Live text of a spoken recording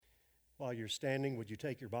While you're standing, would you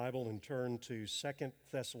take your Bible and turn to 2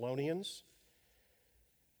 Thessalonians?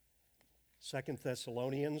 2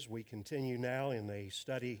 Thessalonians, we continue now in a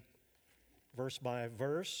study verse by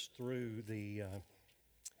verse through the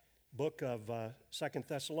book of 2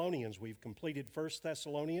 Thessalonians. We've completed 1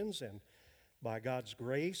 Thessalonians, and by God's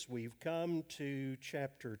grace, we've come to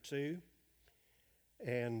chapter 2.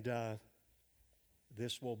 And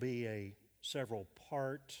this will be a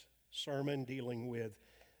several-part sermon dealing with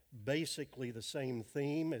basically the same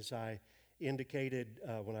theme as I indicated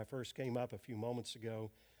when I first came up a few moments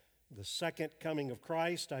ago. The second coming of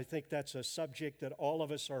Christ, I think that's a subject that all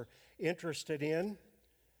of us are interested in,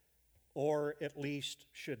 or at least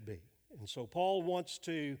should be. And so Paul wants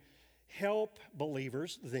to help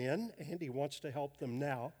believers then, and he wants to help them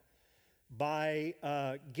now, by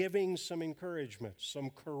giving some encouragement, some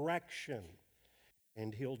correction.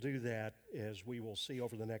 And he'll do that as we will see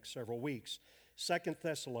over the next several weeks. 2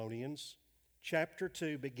 Thessalonians chapter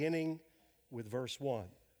 2, beginning with verse 1.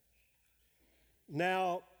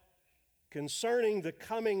 Now, concerning the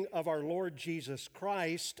coming of our Lord Jesus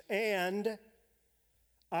Christ and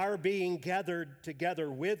our being gathered together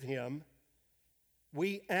with him,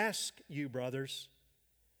 we ask you, brothers,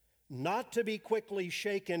 not to be quickly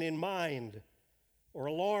shaken in mind or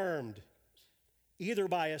alarmed, either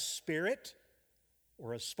by a spirit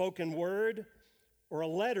or a spoken word or a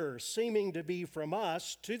letter seeming to be from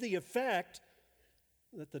us, to the effect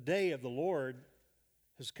that the day of the Lord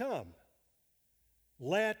has come.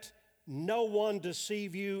 Let no one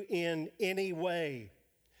deceive you in any way,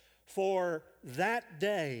 for that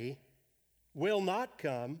day will not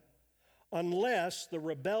come unless the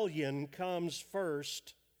rebellion comes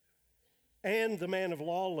first and the man of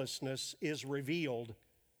lawlessness is revealed,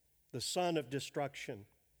 the son of destruction,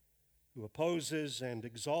 who opposes and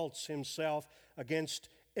exalts himself against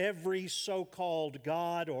every so-called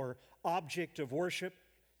God or object of worship,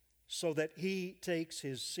 so that he takes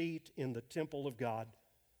his seat in the temple of God,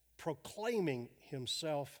 proclaiming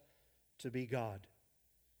himself to be God.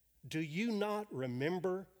 Do you not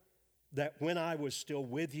remember that when I was still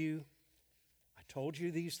with you, I told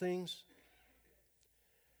you these things?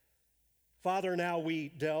 Father, now we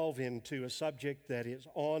delve into a subject that is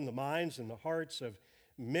on the minds and the hearts of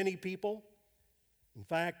many people. In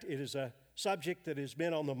fact, it is a subject that has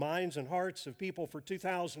been on the minds and hearts of people for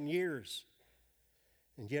 2,000 years.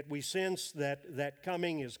 And yet we sense that that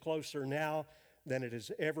coming is closer now than it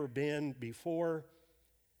has ever been before.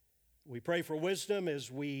 We pray for wisdom as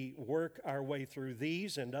we work our way through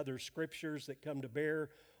these and other scriptures that come to bear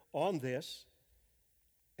on this.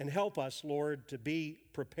 And help us, Lord, to be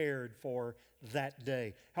prepared for that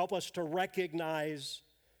day. Help us to recognize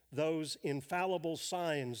those infallible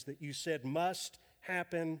signs that you said must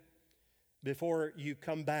happen before you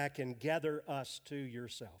come back and gather us to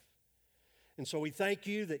yourself. And so we thank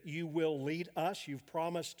you that you will lead us. You've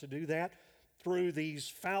promised to do that through these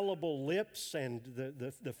fallible lips and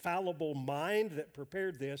the fallible mind that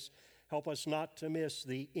prepared this. Help us not to miss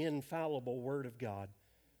the infallible Word of God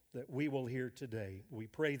that we will hear today. We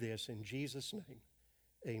pray this in Jesus' name.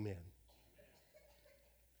 Amen.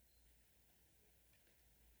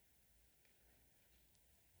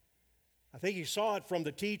 I think you saw it from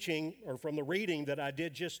the teaching or from the reading that I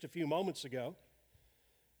did just a few moments ago.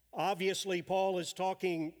 Obviously, Paul is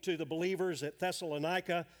talking to the believers at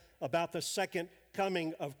Thessalonica about the second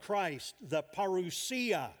coming of Christ, the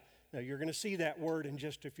parousia. Now, you're going to see that word in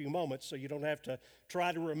just a few moments, so you don't have to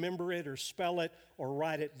try to remember it or spell it or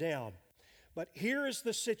write it down. But here is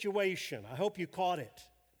the situation. I hope you caught it.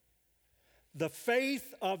 The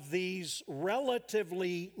faith of these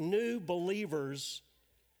relatively new believers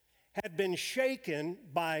had been shaken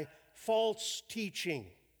by false teaching.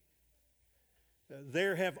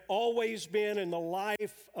 There have always been in the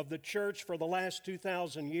life of the church for the last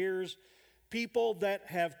 2,000 years people that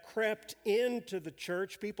have crept into the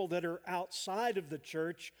church, people that are outside of the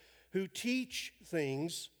church, who teach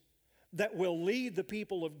things that will lead the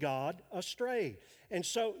people of God astray. And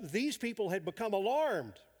so these people had become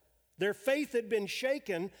alarmed. Their faith had been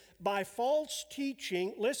shaken by false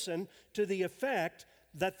teaching, listen, to the effect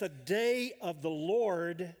that the day of the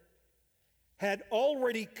Lord had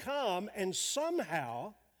already come and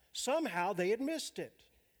somehow they had missed it.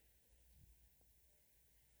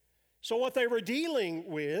 So what they were dealing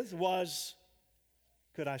with was,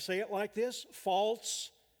 could I say it like this?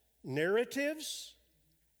 False narratives,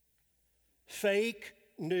 fake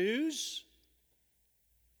news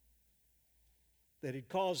that had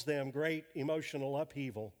caused them great emotional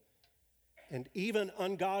upheaval and even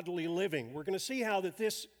ungodly living. We're going to see how that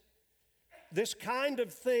this kind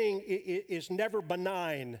of thing is never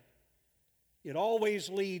benign. It always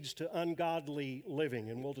leads to ungodly living,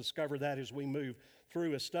 and we'll discover that as we move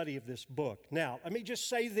through a study of this book. Now, let me just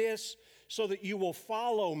say this so that you will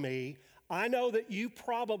follow me. I know that you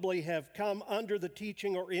probably have come under the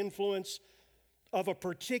teaching or influence of a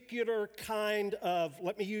particular kind of,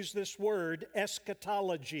 let me use this word,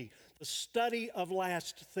 eschatology, the study of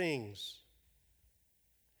last things.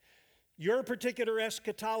 Your particular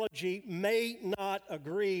eschatology may not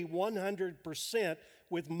agree 100%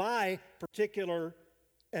 with my particular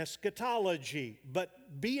eschatology,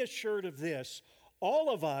 but be assured of this. All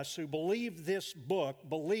of us who believe this book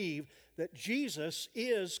believe that Jesus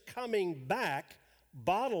is coming back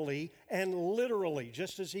bodily and literally.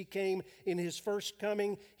 Just as he came in his first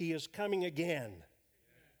coming, he is coming again.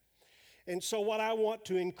 And so what I want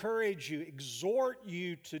to encourage you, exhort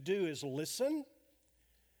you to do is listen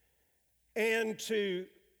and to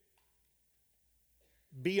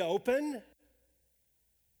be open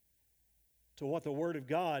to what the Word of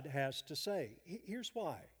God has to say. Here's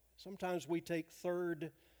why. Sometimes we take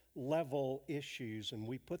third level issues and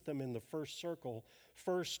we put them in the first circle,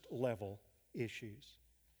 first level issues,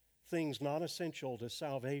 things not essential to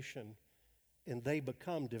salvation, and they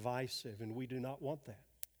become divisive, and we do not want that.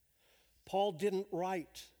 Paul didn't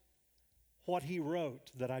write what he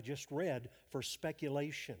wrote that I just read for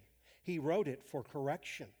speculation. He wrote it for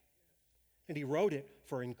correction, and he wrote it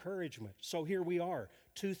for encouragement. So here we are,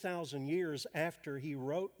 2,000 years after he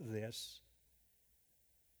wrote this,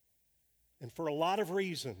 and for a lot of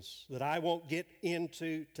reasons that I won't get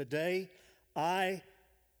into today, I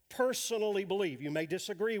personally believe, you may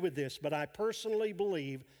disagree with this, but I personally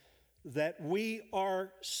believe that we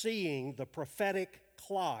are seeing the prophetic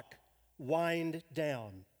clock wind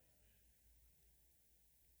down.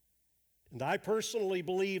 And I personally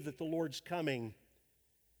believe that the Lord's coming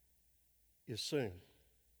is soon.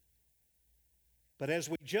 But as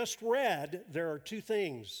we just read, there are two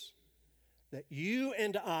things that you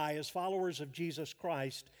and I, as followers of Jesus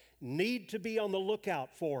Christ, need to be on the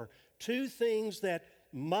lookout for. Two things that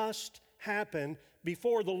must happen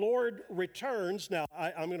before the Lord returns. Now,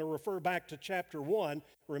 I'm going to refer back to chapter 1.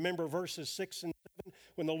 Remember verses 6 and 7.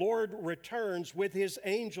 When the Lord returns with his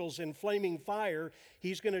angels in flaming fire,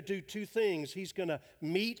 he's going to do two things. He's going to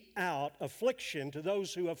mete out affliction to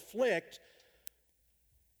those who afflict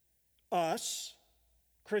us,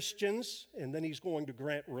 Christians, and then he's going to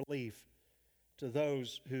grant relief to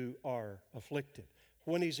those who are afflicted.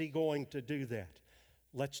 When is he going to do that?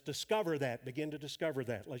 Let's discover that, begin to discover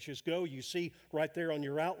that. Let's just go. You see right there on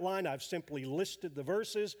your outline, I've simply listed the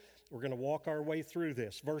verses. We're going to walk our way through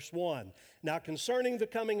this. Verse 1, now concerning the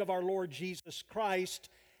coming of our Lord Jesus Christ,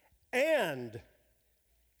 and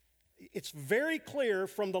it's very clear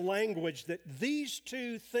from the language that these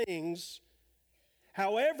two things,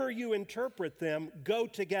 however you interpret them, go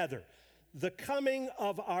together. The coming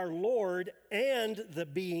of our Lord and the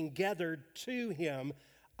being gathered to him,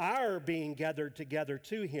 our being gathered together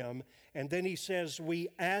to him. And then he says, we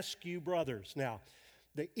ask you, brothers. Now,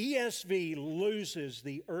 the ESV loses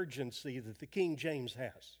the urgency that the King James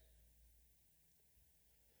has,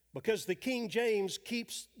 because the King James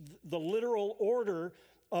keeps the literal order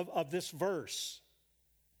of this verse.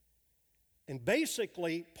 And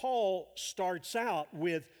basically, Paul starts out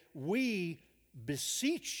with, we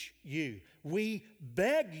beseech you, we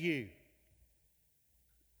beg you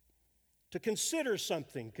to consider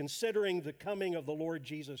something, considering the coming of the Lord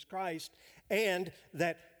Jesus Christ and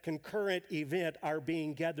that concurrent event, our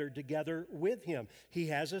being gathered together with him. He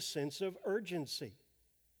has a sense of urgency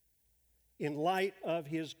in light of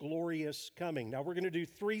his glorious coming. Now, we're going to do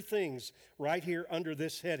three things right here under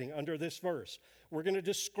this heading, under this verse. We're going to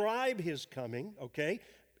describe his coming, okay?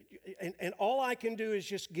 And all I can do is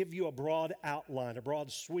just give you a broad outline, a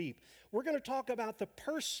broad sweep. We're going to talk about the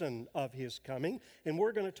person of his coming, and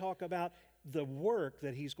we're going to talk about the work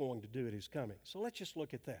that he's going to do at his coming. So let's just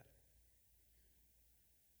look at that.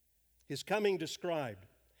 His coming described.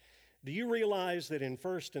 Do you realize that in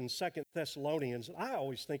 1st and 2nd Thessalonians, I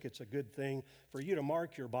always think it's a good thing for you to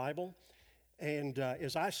mark your Bible. And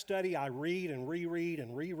as I study, I read and reread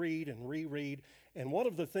and reread and reread. And one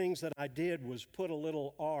of the things that I did was put a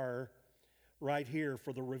little R right here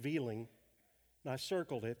for the revealing. And I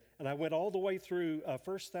circled it. And I went all the way through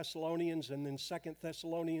 1 Thessalonians and then 2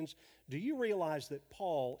 Thessalonians. Do you realize that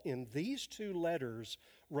Paul, in these two letters,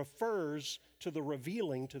 refers to the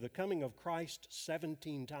revealing, to the coming of Christ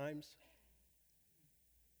 17 times?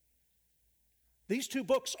 These two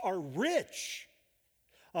books are rich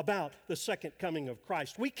about the second coming of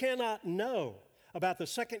Christ. We cannot know about the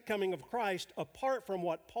second coming of Christ apart from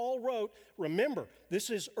what Paul wrote. Remember, this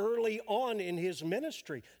is early on in his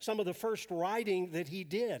ministry, some of the first writing that he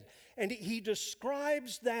did. And he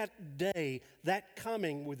describes that day, that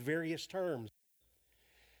coming, with various terms.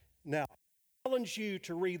 Now, I challenge you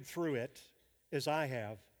to read through it as I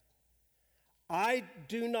have. I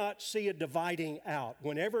do not see a dividing out.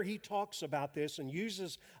 Whenever he talks about this and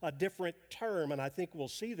uses a different term, and I think we'll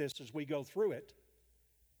see this as we go through it,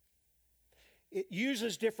 it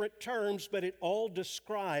uses different terms, but it all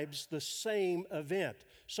describes the same event.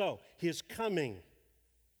 So, his coming,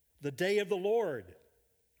 the day of the Lord,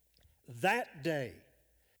 that day,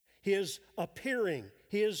 his appearing,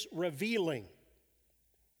 his revealing.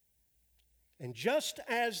 And just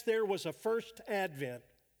as there was a first advent,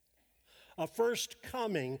 a first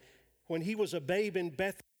coming when he was a babe in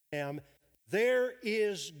Bethlehem, there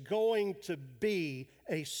is going to be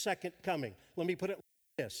a second coming. Let me put it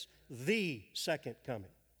like this: the second coming.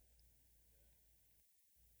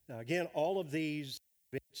 Now, again, all of these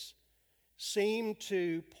events seem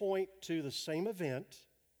to point to the same event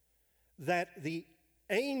that the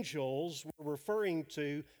angels were referring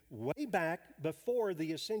to way back before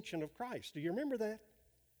the ascension of Christ. Do you remember that?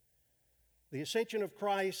 The ascension of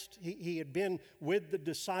Christ, he had been with the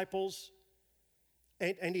disciples,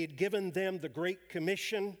 and he had given them the Great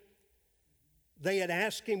Commission. They had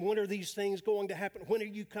asked him, when are these things going to happen? When are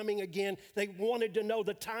you coming again? They wanted to know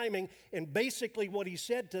the timing. And basically what he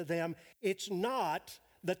said to them, it's not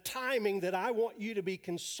the timing that I want you to be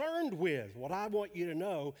concerned with. What I want you to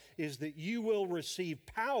know is that you will receive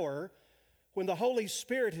power when the Holy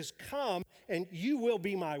Spirit has come, and you will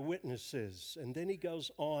be my witnesses. And then he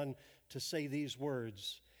goes on to say these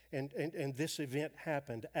words, and this event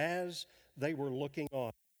happened as they were looking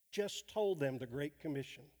on. Just told them the Great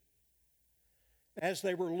Commission. As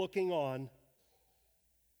they were looking on,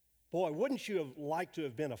 boy, wouldn't you have liked to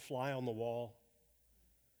have been a fly on the wall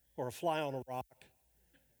or a fly on a rock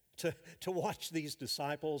to watch these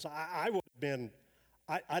disciples? I would have been,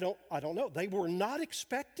 I don't know. They were not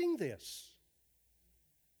expecting this.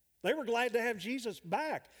 They were glad to have Jesus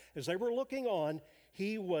back. As they were looking on,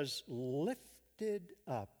 he was lifted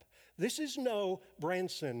up. This is no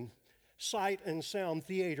Branson sight and sound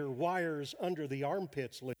theater, wires under the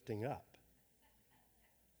armpits lifting up.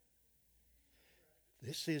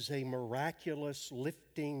 This is a miraculous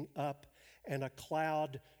lifting up, and a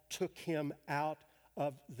cloud took him out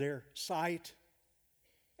of their sight.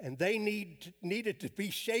 And they needed to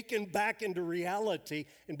be shaken back into reality.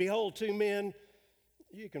 And behold, two men,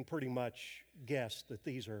 you can pretty much guess that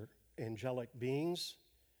these are angelic beings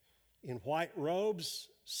in white robes,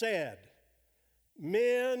 said,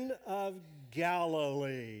 "Men of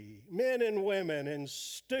Galilee, men and women and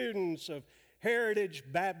students of Heritage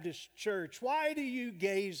Baptist Church, why do you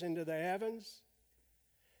gaze into the heavens?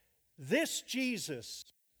 This Jesus,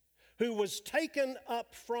 who was taken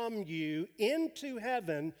up from you into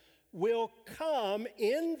heaven, will come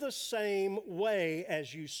in the same way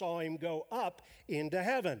as you saw him go up into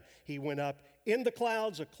heaven." He went up in the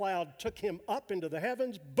clouds, a cloud took him up into the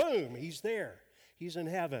heavens, boom, he's there. He's in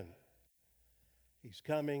heaven. He's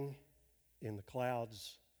coming in the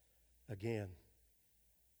clouds again.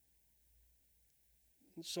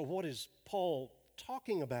 So what is Paul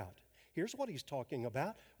talking about? Here's what he's talking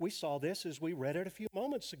about. We saw this as we read it a few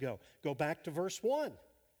moments ago. Go back to verse 1.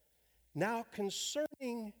 Now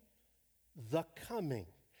concerning the coming.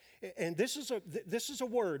 And this is a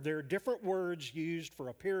word. There are different words used for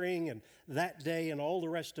appearing and that day and all the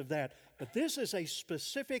rest of that. But this is a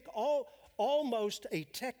specific, almost a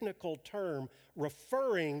technical term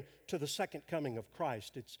referring to the second coming of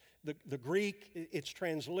Christ. It's the Greek, it's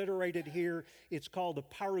transliterated here. It's called the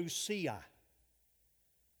parousia.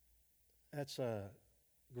 That's a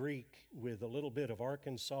Greek with a little bit of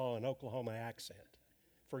Arkansas and Oklahoma accent.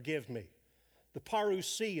 Forgive me. The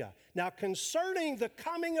parousia. Now concerning the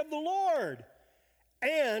coming of the Lord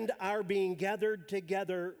and our being gathered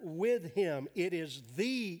together with him, it is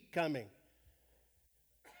the coming.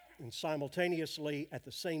 And simultaneously, at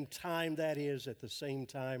the same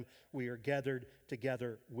time, we are gathered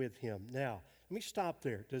together with him. Now, let me stop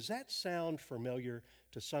there. Does that sound familiar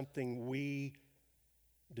to something we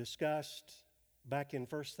discussed back in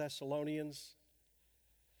 1 Thessalonians?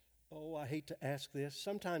 Oh, I hate to ask this.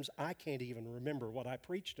 Sometimes I can't even remember what I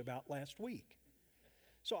preached about last week.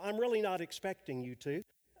 So I'm really not expecting you to.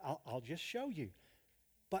 I'll just show you.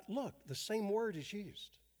 But look, the same word is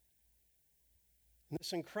used. In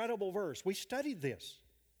this incredible verse, we studied this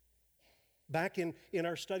back in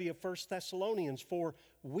our study of 1 Thessalonians. For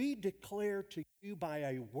we declare to you by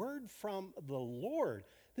a word from the Lord.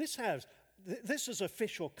 This has This is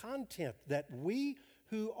official content that we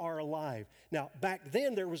who are alive. Now, back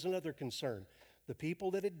then there was another concern. The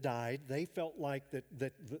people that had died, they felt like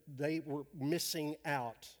that they were missing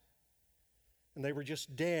out. And they were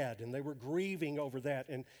just dead, and they were grieving over that.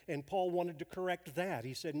 And Paul wanted to correct that.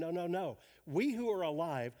 He said, no. We who are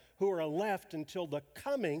alive, who are left until the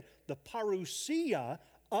coming, the parousia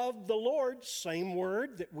of the Lord, same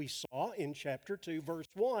word that we saw in chapter 2, verse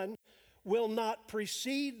 1, will not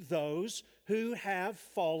precede those who have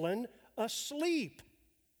fallen asleep.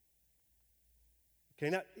 Okay,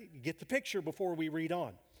 now get the picture before we read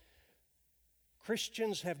on.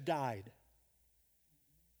 Christians have died.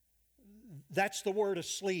 That's the word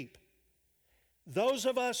asleep. Those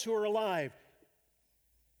of us who are alive,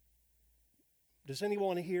 does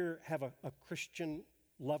anyone here have a Christian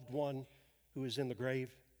loved one who is in the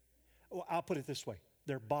grave? Well, I'll put it this way.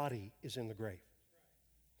 Their body is in the grave.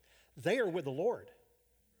 They are with the Lord.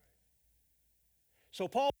 So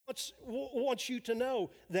Paul wants you to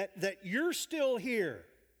know that you're still here.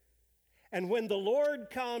 And when the Lord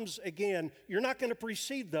comes again, you're not going to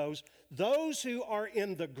precede those. Those who are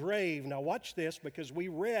in the grave. Now watch this, because we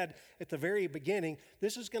read at the very beginning,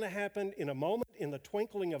 this is going to happen in a moment, in the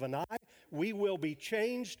twinkling of an eye. We will be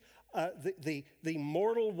changed. The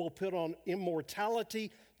mortal will put on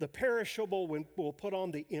immortality. The perishable will put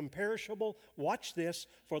on the imperishable. Watch this.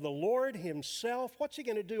 For the Lord himself, what's he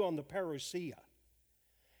going to do on the parousia?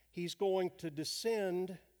 He's going to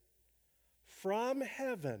descend from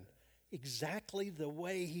heaven exactly the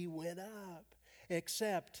way he went up,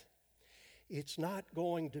 except it's not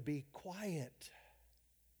going to be quiet.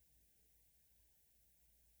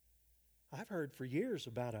 I've heard for years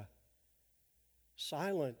about a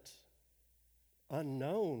silent,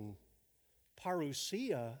 unknown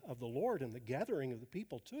parousia of the Lord and the gathering of the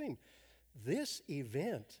people to him. This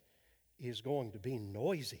event is going to be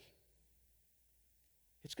noisy.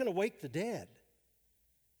 It's going to wake the dead.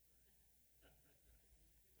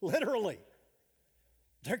 Literally.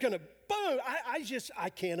 They're going to boom. I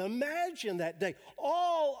can't imagine that day.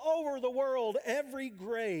 All over the world, every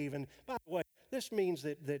grave. And by the way, this means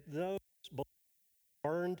that those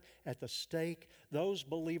burned at the stake, those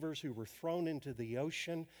believers who were thrown into the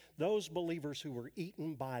ocean, those believers who were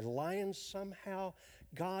eaten by lions somehow,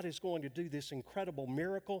 God is going to do this incredible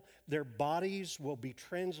miracle. Their bodies will be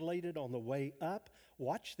translated on the way up.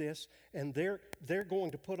 Watch this. And they're going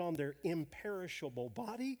to put on their imperishable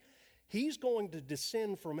body. He's going to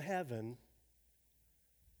descend from heaven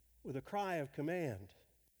with a cry of command.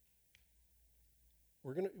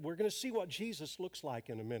 We're going to see what Jesus looks like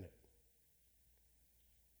in a minute.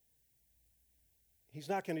 He's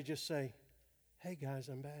not going to just say, "Hey guys,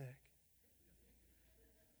 I'm back."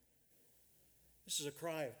 This is a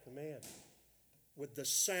cry of command with the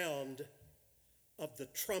sound of the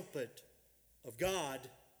trumpet of God,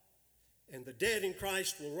 and the dead in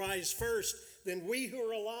Christ will rise first. Then we who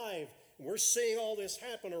are alive, and we're seeing all this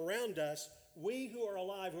happen around us, we who are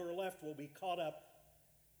alive, who are left, will be caught up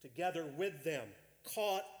together with them.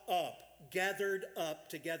 Caught up, gathered up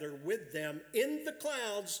together with them in the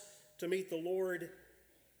clouds to meet the Lord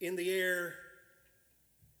in the air,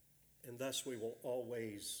 and thus we will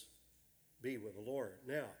always be with the Lord.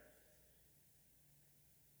 Now,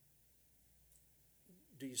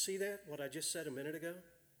 do you see that, what I just said a minute ago?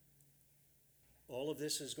 All of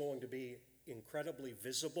this is going to be incredibly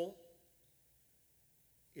visible.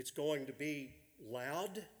 It's going to be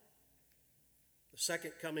loud. The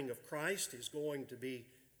second coming of Christ is going to be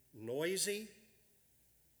noisy.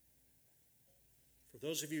 For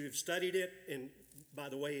those of you who've studied it, and by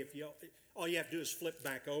the way, all you have to do is flip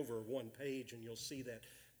back over one page and you'll see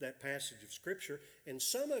that passage of Scripture. And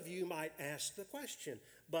some of you might ask the question,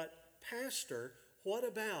 but Pastor, what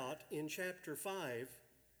about in chapter 5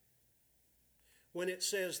 when it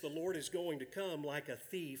says the Lord is going to come like a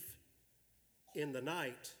thief in the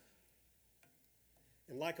night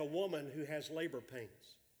and like a woman who has labor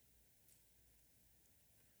pains?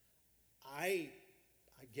 I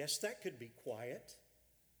guess that could be quiet.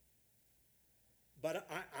 But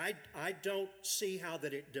I don't see how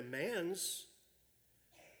that it demands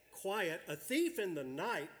quiet. A thief in the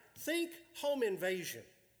night, think home invasion.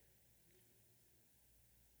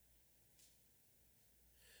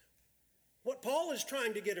 What Paul is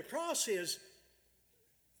trying to get across is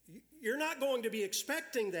you're not going to be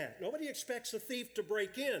expecting that. Nobody expects a thief to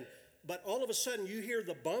break in, but all of a sudden you hear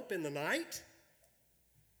the bump in the night.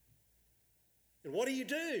 And what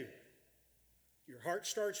do? Your heart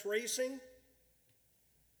starts racing.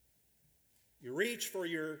 You reach for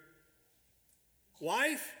your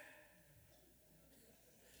wife.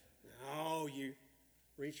 No, you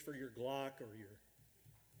reach for your Glock or your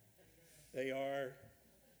They are.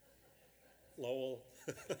 Lowell.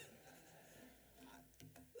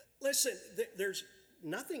 Listen, there's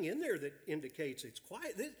nothing in there that indicates it's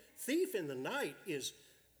quiet. This thief in the night is,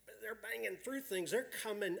 they're banging through things. They're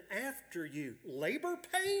coming after you. Labor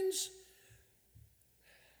pains?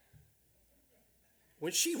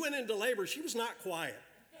 When she went into labor, she was not quiet.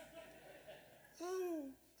 Oh,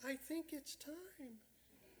 I think it's time.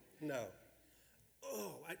 No.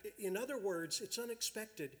 Oh, in other words, it's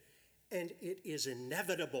unexpected, and it is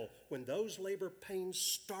inevitable. When those labor pains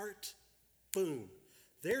start, boom,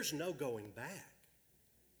 there's no going back.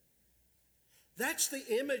 That's the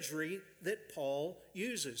imagery that Paul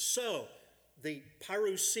uses. So, the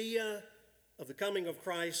parousia of the coming of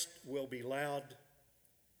Christ will be loud,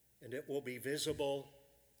 and it will be visible,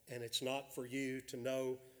 and it's not for you to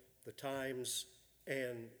know the times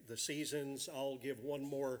and the seasons. I'll give one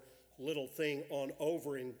more little thing on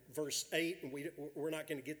over in verse 8, and we're not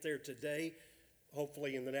going to get there today.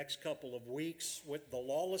 Hopefully in the next couple of weeks with the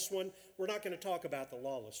lawless one. We're not going to talk about the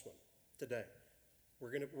lawless one today.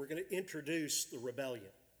 We're going to introduce the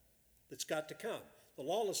rebellion that's got to come. The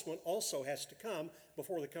lawless one also has to come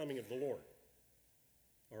before the coming of the Lord.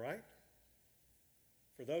 All right?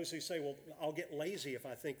 For those who say, well, I'll get lazy if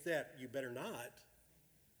I think that, you better not.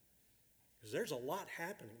 Because there's a lot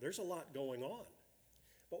happening. There's a lot going on.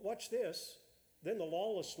 But watch this. Then the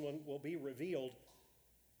lawless one will be revealed,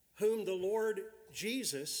 whom the Lord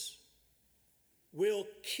Jesus will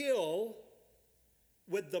kill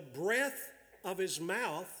with the breath of his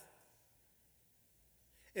mouth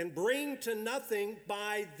and bring to nothing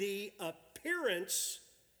by the appearance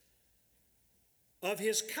of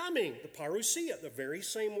his coming. The parousia, the very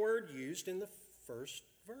same word used in the first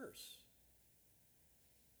verse.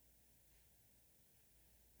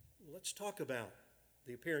 Let's talk about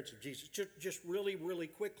the appearance of Jesus. Just really, really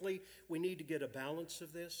quickly, we need to get a balance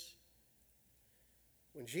of this.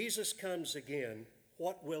 When Jesus comes again,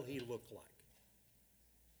 what will he look like?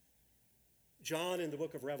 John in the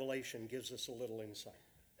book of Revelation gives us a little insight.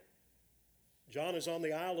 John is on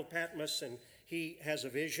the Isle of Patmos and he has a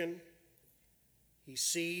vision. He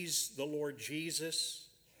sees the Lord Jesus.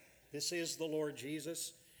 This is the Lord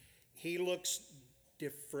Jesus. He looks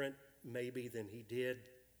different maybe than he did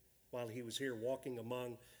while he was here walking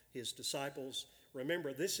among his disciples.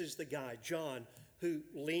 Remember, this is the guy, John, who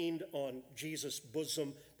leaned on Jesus'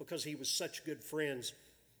 bosom because he was such good friends.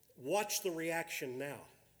 Watch the reaction now.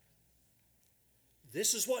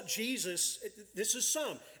 This is what Jesus, this is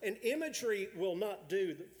some. And imagery will not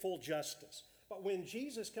do the full justice. But when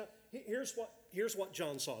Jesus comes, here's what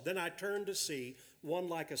John saw. Then I turned to see one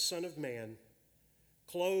like a son of man,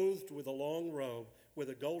 clothed with a long robe, with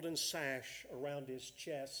a golden sash around his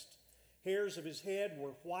chest. Hairs of his head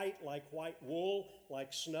were white like white wool,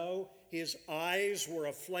 like snow. His eyes were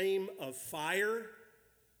a flame of fire.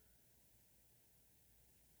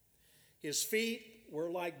 His feet were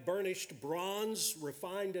like burnished bronze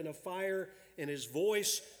refined in a fire, and his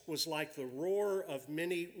voice was like the roar of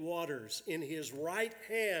many waters. In his right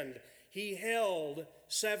hand he held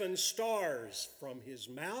 7 stars. From his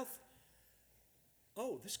mouth,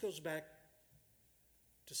 oh, this goes back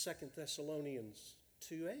to 2 Thessalonians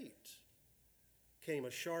 2:8. Came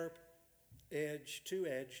a sharp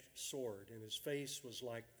two-edged sword, and his face was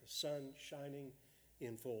like the sun shining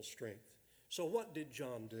in full strength. So what did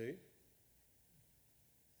John do?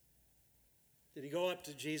 Did he go up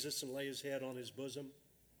to Jesus and lay his head on his bosom?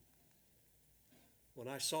 When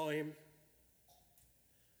I saw him,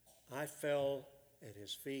 I fell at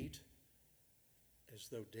his feet as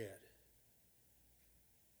though dead.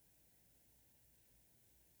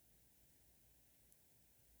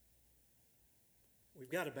 We've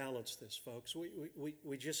got to balance this, folks.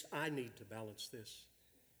 I need to balance this.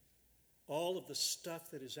 All of the stuff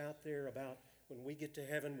that is out there about when we get to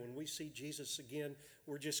heaven, when we see Jesus again,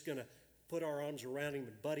 we're just going to put our arms around him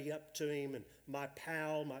and buddy up to him and my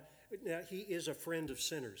pal. Now, he is a friend of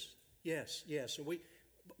sinners. Yes. And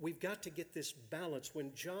we've got to get this balance.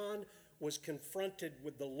 When John was confronted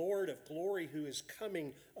with the Lord of glory who is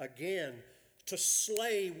coming again to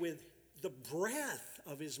slay with the breath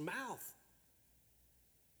of his mouth,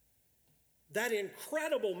 that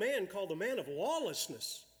incredible man called the man of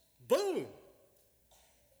lawlessness, boom!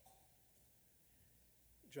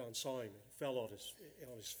 John saw him and fell on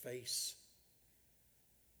his face.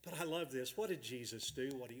 But I love this. What did Jesus do?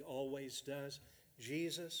 What he always does?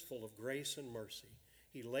 Jesus, full of grace and mercy,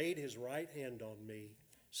 he laid his right hand on me,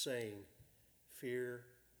 saying, "Fear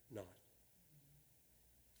not."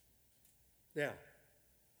 Now,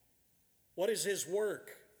 what is his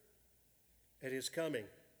work at his coming?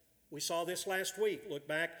 We saw this last week. Look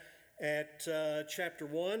back at chapter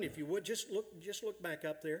 1. If you would, just look back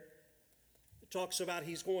up there. It talks about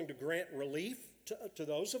he's going to grant relief to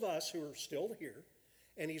those of us who are still here,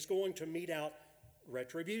 and he's going to mete out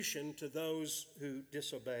retribution to those who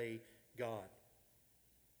disobey God.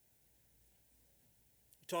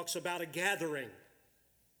 He talks about a gathering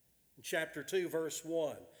in chapter 2, verse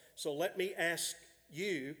 1. So let me ask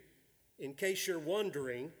you, in case you're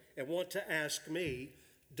wondering and want to ask me,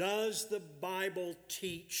 does the Bible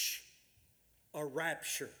teach a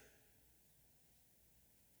rapture?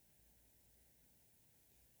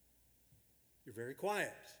 You're very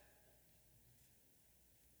quiet.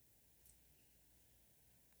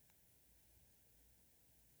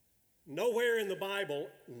 Nowhere in the Bible,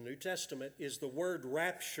 in the New Testament, is the word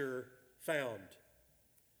rapture found.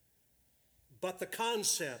 But the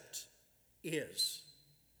concept is.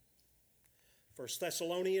 1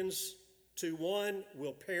 Thessalonians 2:1,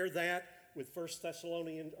 we'll pair that with 2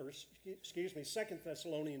 Thessalonians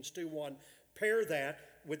 2:1, pair that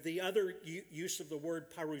with the other use of the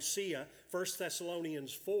word parousia, 1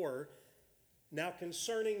 Thessalonians 4. Now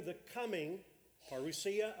concerning the coming,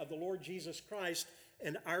 parousia, of the Lord Jesus Christ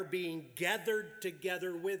and our being gathered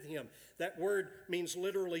together with him. That word means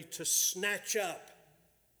literally to snatch up,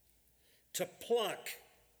 to pluck,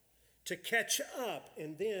 to catch up.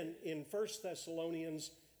 And then in 1 Thessalonians,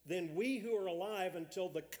 then we who are alive until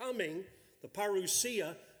the coming, the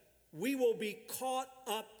parousia, we will be caught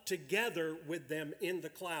up together with them in the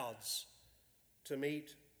clouds to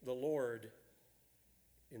meet the Lord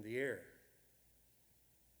in the air.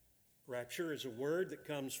 Rapture is a word that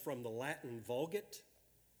comes from the Latin Vulgate,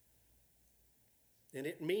 and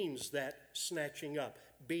it means that snatching up,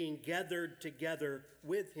 being gathered together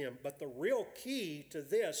with him. But the real key to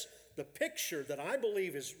this, the picture that I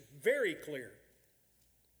believe is very clear,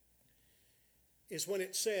 is when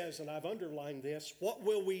it says, and I've underlined this, what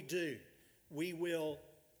will we do? We will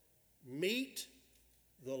meet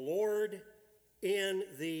the Lord in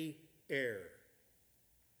the air.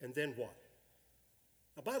 And then what?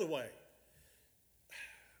 Now, by the way,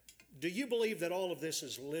 do you believe that all of this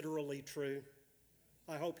is literally true?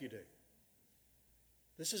 I hope you do.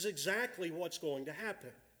 This is exactly what's going to happen.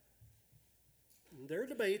 There are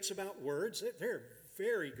debates about words. There are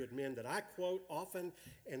very good men that I quote often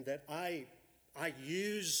and that I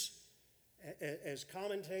use as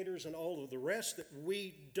commentators and all of the rest, that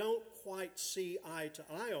we don't quite see eye to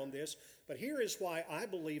eye on this. But here is why I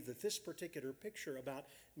believe that this particular picture about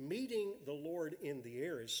meeting the Lord in the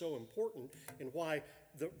air is so important, and why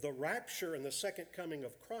the rapture and the second coming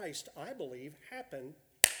of Christ, I believe, happen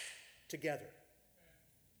together.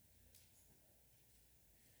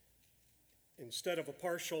 Instead of a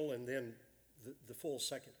partial and then the full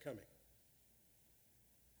second coming.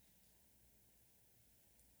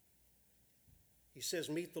 He says,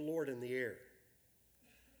 meet the Lord in the air.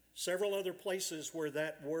 Several other places where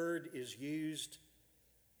that word is used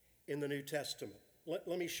in the New Testament.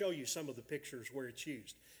 Let me show you some of the pictures where it's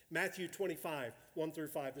used. Matthew 25, 1 through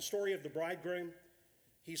 5. The story of the bridegroom.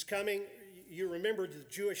 He's coming. You remember the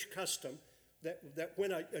Jewish custom that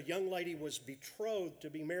when a young lady was betrothed to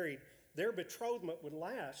be married, their betrothment would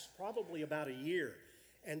last probably about a year.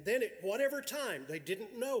 And then at whatever time, they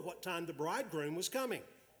didn't know what time the bridegroom was coming.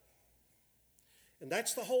 And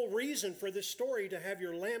that's the whole reason for this story, to have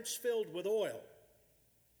your lamps filled with oil.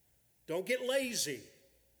 Don't get lazy.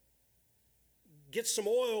 Get some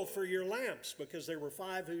oil for your lamps, because there were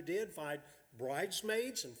 5 who did, 5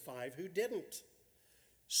 bridesmaids and 5 who didn't.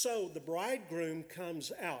 So the bridegroom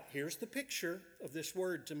comes out. Here's the picture of this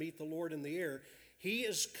word, to meet the Lord in the air. He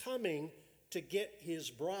is coming to get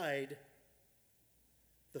his bride.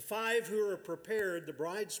 The 5 who are prepared, the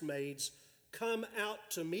bridesmaids, come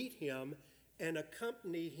out to meet him and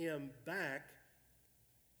accompany him back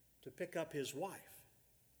to pick up his wife.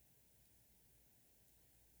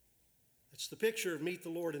 That's the picture of meet the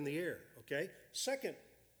Lord in the air, okay? Second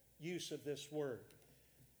use of this word.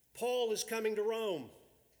 Paul is coming to Rome.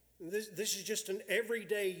 This is just an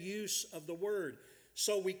everyday use of the word.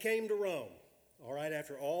 So we came to Rome, all right,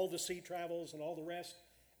 after all the sea travels and all the rest.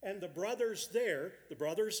 And the brothers there, the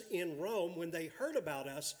brothers in Rome, when they heard about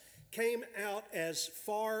us, came out as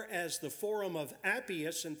far as the Forum of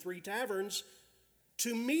Appius and 3 taverns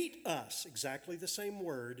to meet us, exactly the same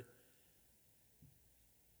word,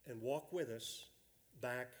 and walk with us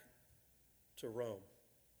back to Rome.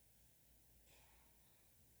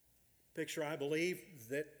 Picture, I believe,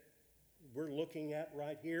 that we're looking at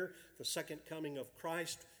right here, the second coming of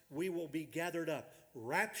Christ. We will be gathered up,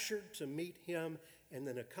 raptured to meet him, and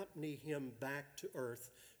then accompany him back to earth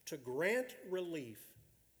to grant relief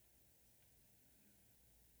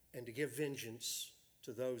and to give vengeance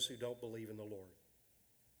to those who don't believe in the Lord.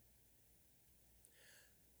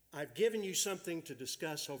 I've given you something to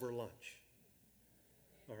discuss over lunch.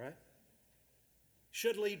 All right?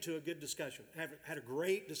 Should lead to a good discussion. Had a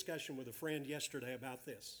great discussion with a friend yesterday about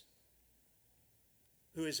this,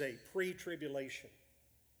 who is a pre-tribulation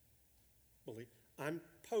believer. I'm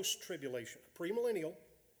post-tribulation, premillennial,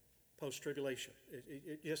 post-tribulation.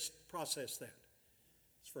 Just process that.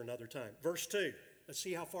 It's for another time. Verse 2. Let's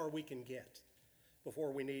see how far we can get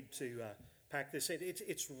before we need to pack this in.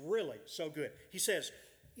 It's really so good. He says,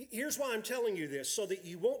 here's why I'm telling you this, so that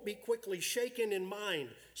you won't be quickly shaken in mind,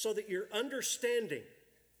 so that your understanding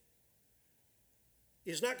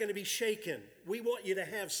is not going to be shaken. We want you to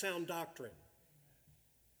have sound doctrine.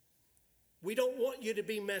 We don't want you to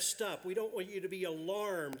be messed up. We don't want you to be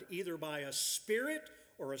alarmed either by a spirit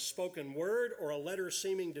or a spoken word or a letter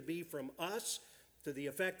seeming to be from us to the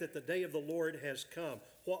effect that the day of the Lord has come.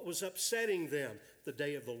 What was upsetting them? The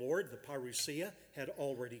day of the Lord, the parousia, had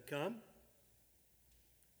already come.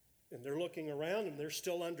 And they're looking around and they're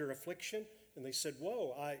still under affliction. And they said,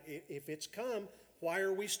 whoa, if it's come, why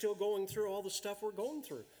are we still going through all the stuff we're going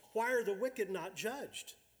through? Why are the wicked not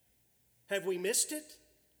judged? Have we missed it?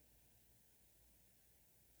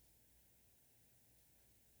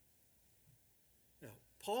 Now,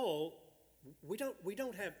 Paul, we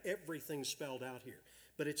don't have everything spelled out here.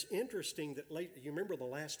 But it's interesting that you remember the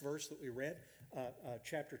last verse that we read,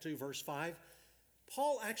 chapter 2, verse 5?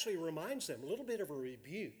 Paul actually reminds them a little bit of a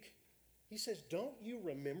rebuke. He says, don't you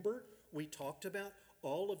remember we talked about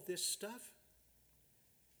all of this stuff?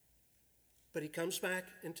 But he comes back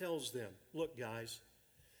and tells them, look, guys,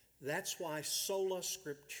 that's why sola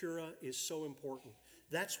scriptura is so important.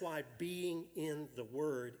 That's why being in the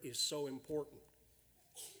Word is so important.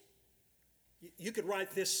 You could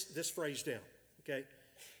write this phrase down, okay?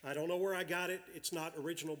 I don't know where I got it. It's not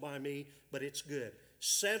original by me, but it's good.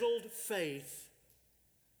 Settled faith.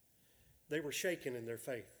 They were shaken in their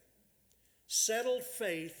faith. Settled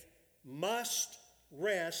faith must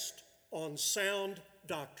rest on sound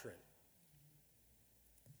doctrine.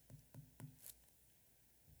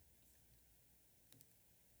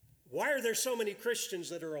 Why are there so many Christians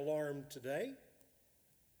that are alarmed today?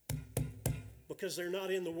 Because they're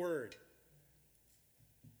not in the Word.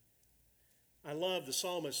 I love the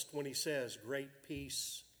psalmist when he says, great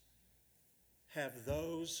peace have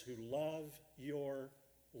those who love your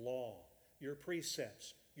law, your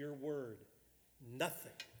precepts, your word.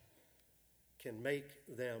 Nothing can make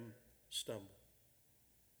them stumble.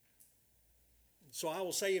 So I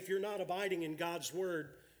will say, if you're not abiding in God's word,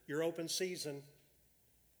 you're open season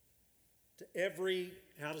to every,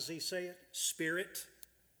 how does he say it? Spirit,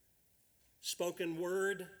 spoken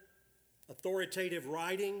word, authoritative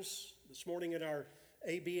writings. This morning at our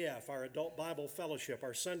ABF, our Adult Bible Fellowship,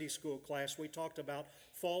 our Sunday school class, we talked about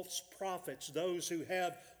false prophets, those who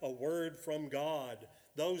have a word from God,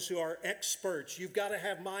 those who are experts. You've got to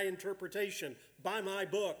have my interpretation, buy my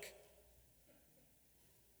book.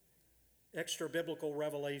 Extra biblical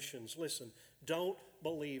revelations. Listen, don't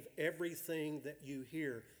believe everything that you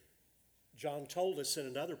hear. John told us in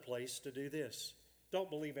another place to do this. Don't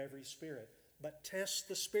believe every spirit, but test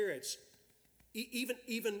the spirits.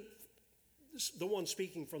 Even the one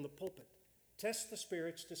speaking from the pulpit. Test the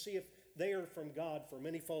spirits to see if they are from God, for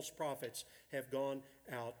many false prophets have gone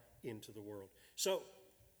out into the world. So,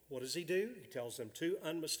 what does he do? He tells them two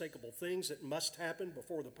unmistakable things that must happen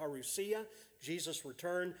before the parousia, Jesus'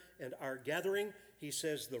 return, and our gathering. He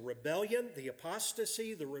says the rebellion, the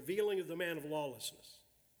apostasy, the revealing of the man of lawlessness.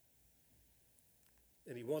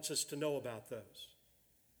 And he wants us to know about those.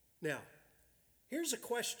 Now, here's a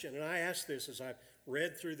question, and I ask this as I've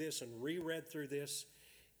read through this and reread through this.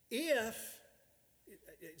 If,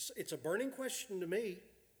 it's a burning question to me,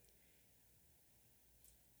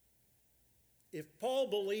 if Paul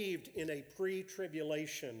believed in a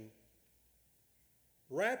pre-tribulation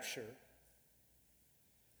rapture,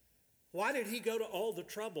 why did he go to all the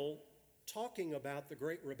trouble talking about the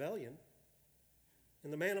great rebellion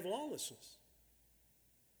and the man of lawlessness?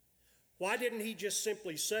 Why didn't he just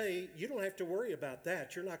simply say, you don't have to worry about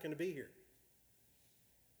that, you're not going to be here?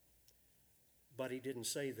 But he didn't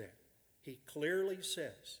say that. He clearly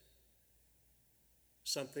says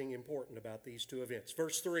something important about these two events.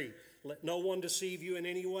 Verse 3, let no one deceive you in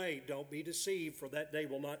any way. Don't be deceived, for that day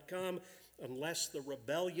will not come unless the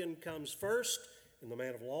rebellion comes first and the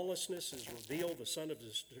man of lawlessness is revealed, the son of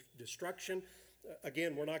destruction.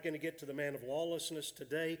 Again, we're not going to get to the man of lawlessness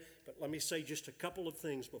today, but let me say just a couple of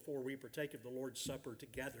things before we partake of the Lord's Supper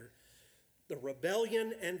together. The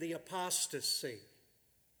rebellion and the apostasy.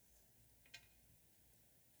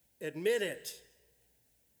 Admit it.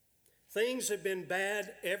 Things have been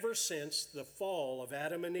bad ever since the fall of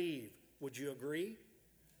Adam and Eve. Would you agree?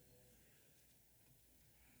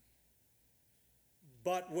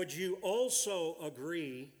 But would you also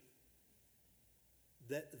agree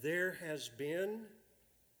that there has been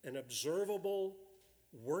an observable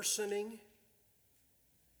worsening?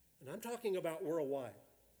 And I'm talking about worldwide.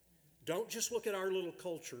 Don't just look at our little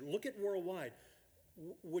culture. Look at worldwide.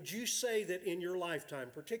 Would you say that in your lifetime,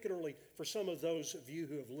 particularly for some of those of you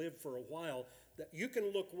who have lived for a while, that you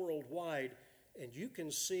can look worldwide and you can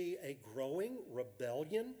see a growing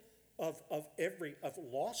rebellion of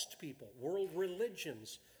lost people, world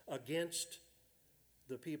religions against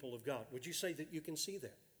the people of God? Would you say that you can see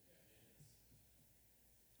that?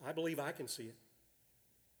 I believe I can see it.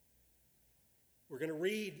 We're going to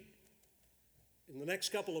read in the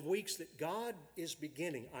next couple of weeks that God is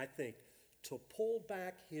beginning, I think, to pull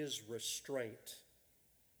back his restraint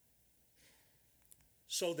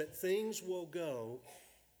so that things will go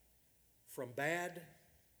from bad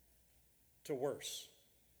to worse.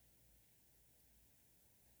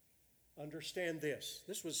 Understand this.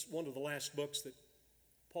 This was one of the last books that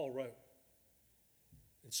Paul wrote.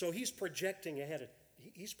 And so he's projecting ahead.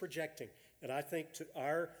 He's projecting, and I think to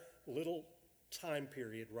our little time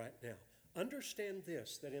period right now. Understand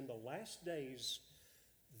this, that in the last days,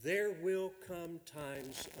 there will come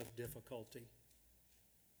times of difficulty.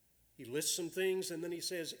 He lists some things, and then he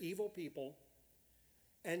says, evil people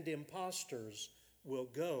and impostors will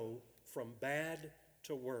go from bad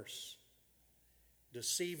to worse,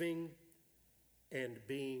 deceiving and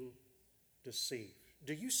being deceived.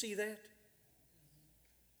 Do you see that?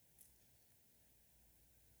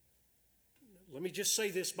 Let me just say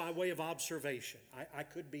this by way of observation. I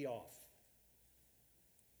could be off.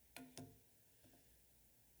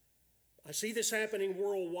 I see this happening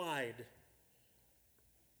worldwide.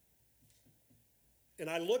 And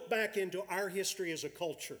I look back into our history as a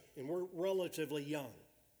culture, and we're relatively young.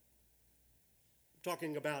 I'm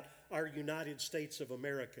talking about our United States of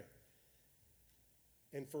America.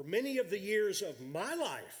 And for many of the years of my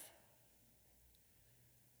life,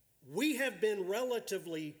 we have been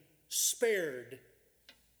relatively spared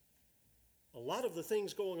a lot of the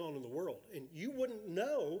things going on in the world. And you wouldn't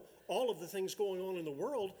know all of the things going on in the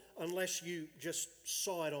world unless you just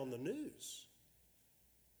saw it on the news.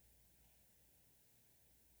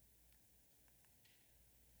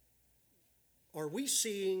 Are we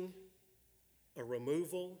seeing a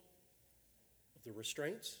removal of the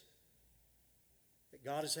restraints that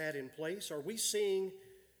God has had in place? Are we seeing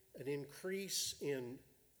an increase in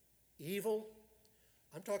evil?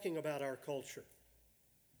 I'm talking about our culture.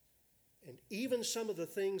 And even some of the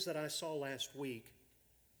things that I saw last week,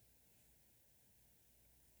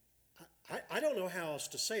 I don't know how else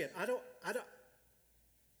to say it. I don't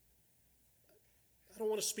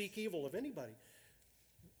want to speak evil of anybody.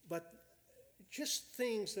 But just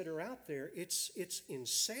things that are out there, it's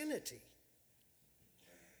insanity.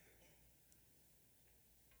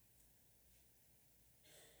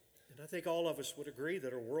 And I think all of us would agree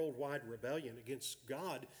that a worldwide rebellion against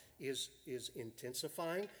God is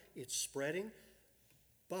intensifying, it's spreading.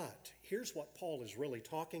 But here's what Paul is really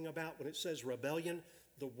talking about when it says rebellion.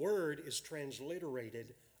 The word is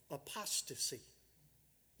transliterated apostasy.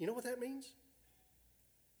 You know what that means?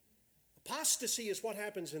 Apostasy is what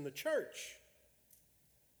happens in the church.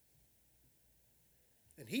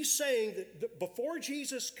 And he's saying that before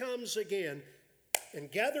Jesus comes again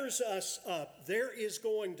and gathers us up, there is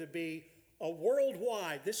going to be a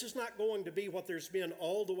worldwide, this is not going to be what there's been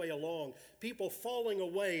all the way along, people falling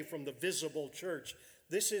away from the visible church.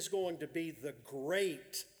 This is going to be the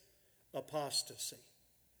great apostasy.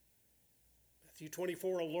 Matthew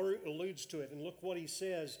 24 alludes to it, and look what he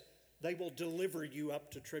says. They will deliver you up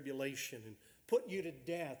to tribulation and put you to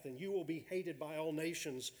death, and you will be hated by all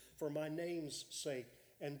nations for my name's sake.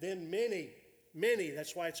 And then many,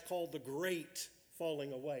 that's why it's called the great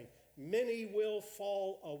falling away. Many will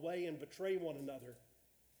fall away and betray one another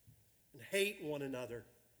and hate one another.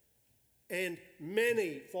 And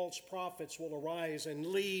many false prophets will arise and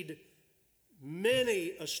lead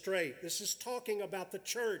many astray. This is talking about the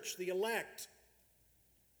church, the elect.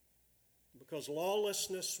 Because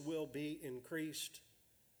lawlessness will be increased,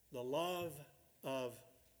 the love of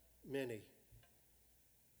many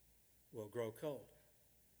will grow cold.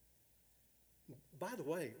 By the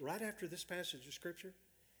way, right after this passage of Scripture,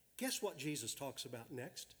 guess what Jesus talks about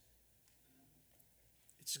next?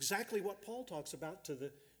 It's exactly what Paul talks about to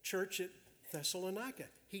the church at Thessalonica.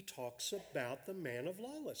 He talks about the man of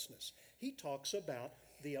lawlessness. He talks about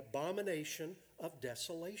the abomination of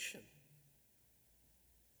desolation.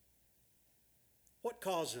 What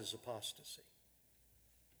causes apostasy?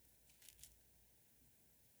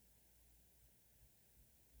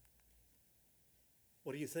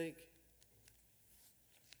 What do you think?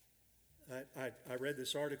 I read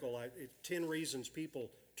this article, 10 reasons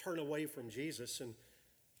people turn away from Jesus, and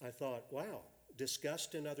I thought, wow,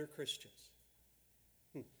 disgust in other Christians.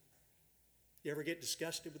 You ever get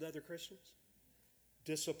disgusted with other Christians?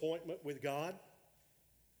 Disappointment with God?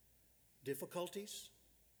 Difficulties?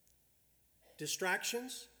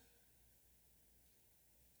 Distractions?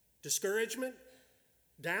 Discouragement?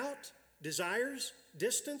 Doubt? Desires?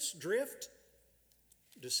 Distance? Drift?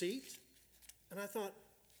 Deceit? And I thought,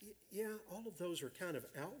 yeah, all of those are kind of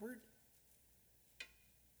outward.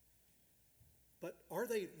 But are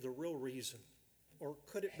they the real reason? Or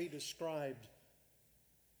could it be described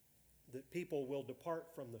that people will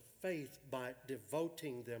depart from the faith by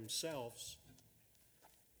devoting themselves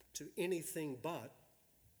to anything but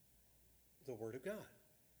the Word of God?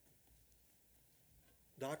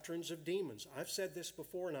 Doctrines of demons. I've said this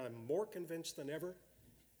before, and I'm more convinced than ever.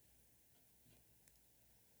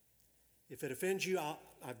 If it offends you,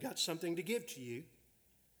 I've got something to give to you.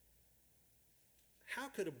 How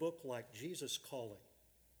could a book like Jesus Calling,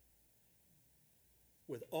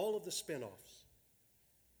 with all of the spin-offs,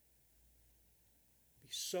 be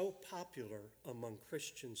so popular among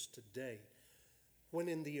Christians today, when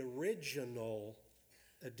in the original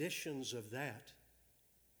editions of that,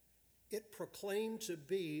 it proclaimed to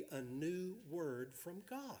be a new word from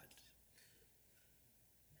God?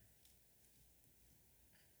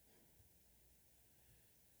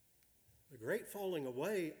 The great falling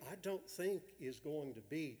away, I don't think, is going to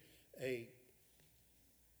be a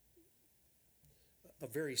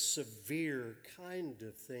very severe kind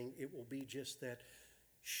of thing. It will be just that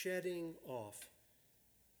shedding off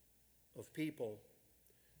of people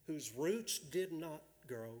whose roots did not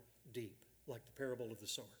grow deep, like the parable of the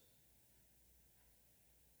sower.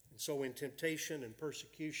 And so when temptation and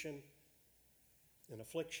persecution and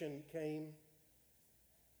affliction came,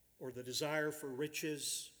 or the desire for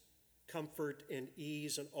riches, comfort and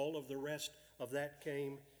ease, and all of the rest of that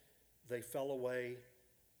came, they fell away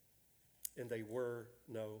and they were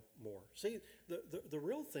no more. See, the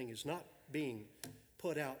real thing is not being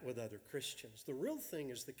put out with other Christians. The real thing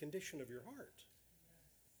is the condition of your heart.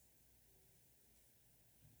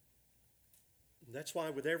 And that's why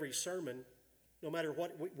with every sermon, no matter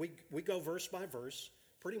what, we go verse by verse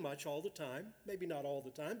pretty much all the time. Maybe not all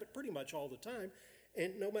the time, but pretty much all the time.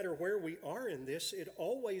 And no matter where we are in this, it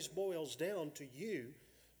always boils down to you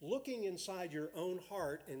looking inside your own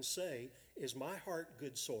heart and say, is my heart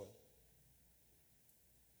good soil?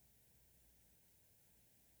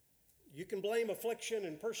 You can blame affliction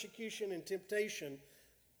and persecution and temptation,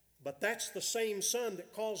 but that's the same sun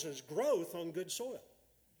that causes growth on good soil.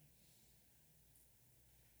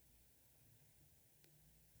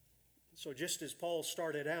 So just as Paul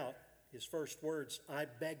started out, his first words, I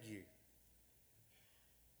beg you,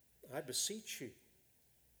 I beseech you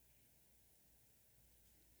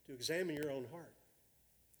to examine your own heart.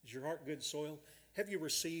 Is your heart good soil? Have you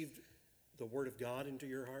received the Word of God into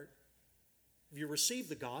your heart? Have you received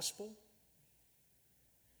the gospel?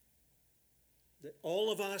 That all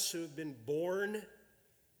of us who have been born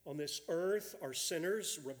on this earth are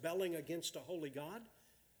sinners rebelling against a holy God.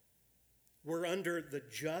 We're under the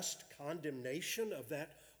just condemnation of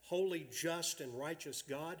that holy, just, and righteous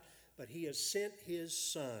God. But He has sent His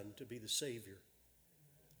Son to be the Savior.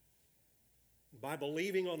 By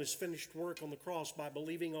believing on His finished work on the cross, by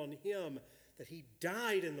believing on Him, that He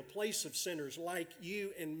died in the place of sinners like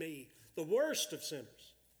you and me, the worst of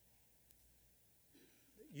sinners,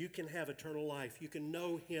 you can have eternal life. You can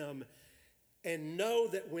know Him and know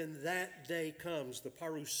that when that day comes, the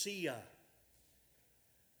parousia,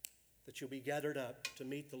 that you'll be gathered up to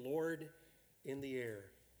meet the Lord in the air.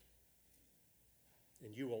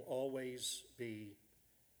 And you will always be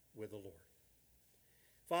with the Lord.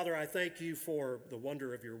 Father, I thank you for the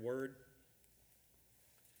wonder of your word.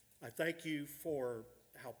 I thank you for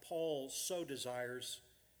how Paul so desires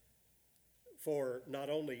for not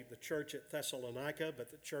only the church at Thessalonica, but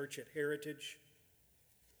the church at Heritage,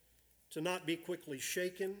 to not be quickly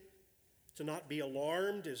shaken, to not be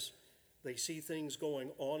alarmed as they see things going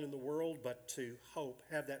on in the world, but to hope,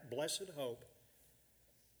 have that blessed hope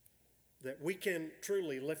that we can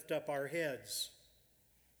truly lift up our heads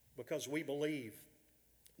because we believe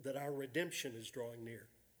that our redemption is drawing near.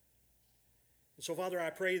 And so, Father,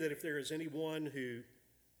 I pray that if there is anyone who,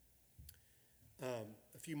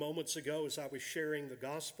 a few moments ago as I was sharing the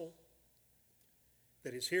gospel,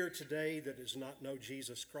 that is here today that does not know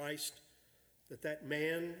Jesus Christ, that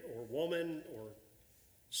man or woman or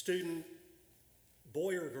student,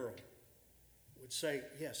 boy or girl, would say,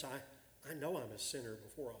 yes, I know I'm a sinner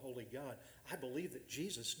before a holy God. I believe that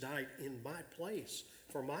Jesus died in my place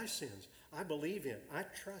for my sins. I believe in, I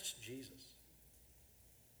trust Jesus.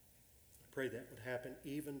 I pray that would happen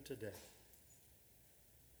even today.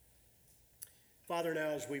 Father, now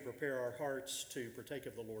as we prepare our hearts to partake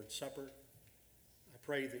of the Lord's Supper, I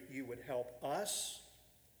pray that you would help us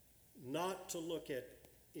not to look at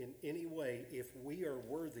in any way if we are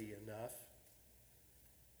worthy enough,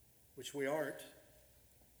 which we aren't,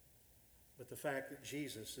 but the fact that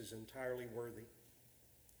Jesus is entirely worthy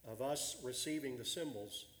of us receiving the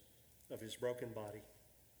symbols of his broken body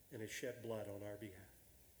and his shed blood on our behalf.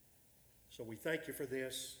 So we thank you for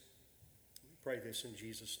this. We pray this in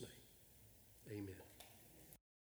Jesus' name. Amen.